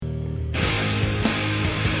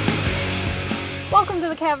Welcome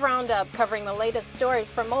to the Cav Round-Up, covering the latest stories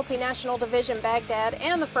from Multinational Division Baghdad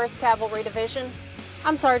and the 1st Cavalry Division.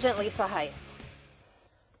 I'm Sergeant Lisa Heise.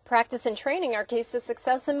 Practice and training are keys to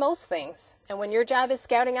success in most things, and when your job is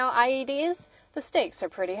scouting out IEDs, the stakes are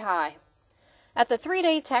pretty high. At the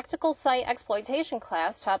 3-day Tactical Site Exploitation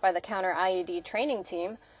class taught by the Counter IED Training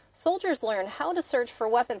Team, soldiers learn how to search for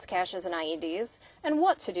weapons caches and IEDs and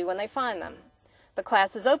what to do when they find them. The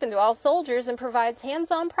class is open to all soldiers and provides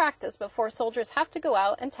hands-on practice before soldiers have to go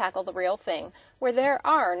out and tackle the real thing, where there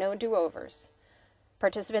are no do-overs.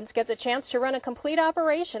 Participants get the chance to run a complete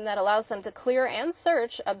operation that allows them to clear and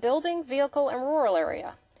search a building, vehicle, and rural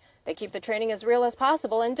area. They keep the training as real as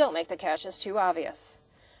possible and don't make the caches too obvious.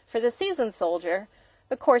 For the seasoned soldier,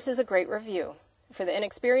 the course is a great review. For the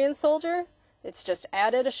inexperienced soldier, it's just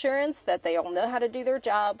added assurance that they all know how to do their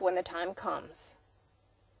job when the time comes.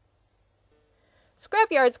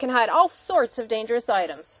 Scrapyards can hide all sorts of dangerous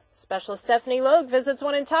items. Specialist Stephanie Logue visits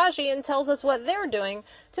one in Taji and tells us what they're doing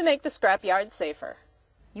to make the scrapyard safer.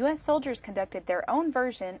 U.S. soldiers conducted their own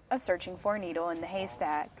version of searching for a needle in the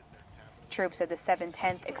haystack. Troops of the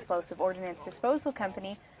 710th Explosive Ordnance Disposal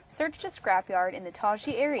Company searched a scrapyard in the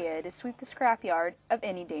Taji area to sweep the scrapyard of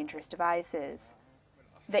any dangerous devices.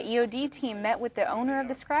 The EOD team met with the owner of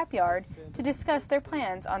the scrapyard to discuss their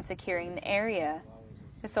plans on securing the area.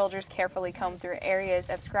 The soldiers carefully combed through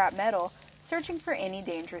areas of scrap metal, searching for any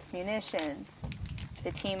dangerous munitions.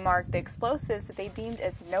 The team marked the explosives that they deemed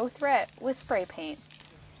as no threat with spray paint.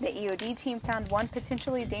 The EOD team found one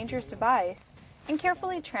potentially dangerous device and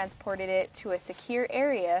carefully transported it to a secure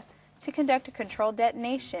area to conduct a controlled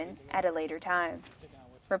detonation at a later time.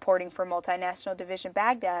 Reporting for Multinational Division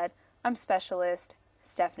Baghdad, I'm Specialist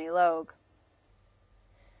Stephanie Logue.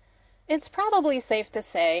 It's probably safe to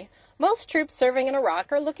say most troops serving in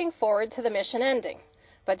Iraq are looking forward to the mission ending,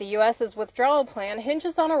 but the U.S.'s withdrawal plan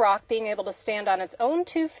hinges on Iraq being able to stand on its own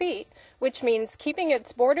 2 feet, which means keeping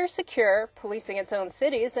its borders secure, policing its own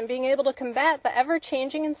cities, and being able to combat the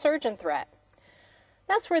ever-changing insurgent threat.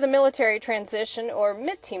 That's where the military transition, or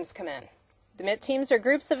MIT teams, come in. The MIT teams are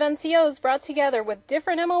groups of NCOs brought together with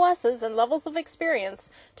different MOSs and levels of experience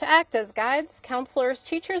to act as guides, counselors,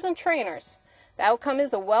 teachers, and trainers. The outcome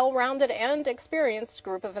is a well-rounded and experienced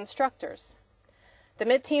group of instructors. The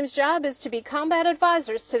MIT team's job is to be combat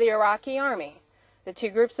advisors to the Iraqi army. The 2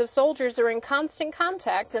 groups of soldiers are in constant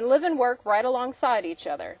contact and live and work right alongside each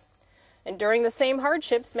other. Enduring the same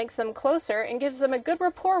hardships makes them closer and gives them a good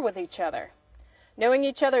rapport with each other. Knowing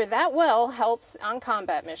each other that well helps on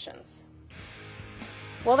combat missions.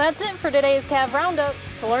 Well, that's it for today's Cav Roundup.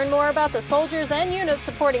 To learn more about the soldiers and units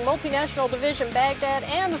supporting Multinational Division Baghdad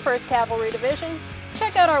and the 1st Cavalry Division,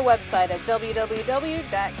 check out our website at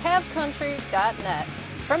www.cavcountry.net.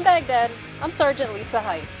 From Baghdad, I'm Sergeant Lisa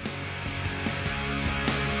Heise.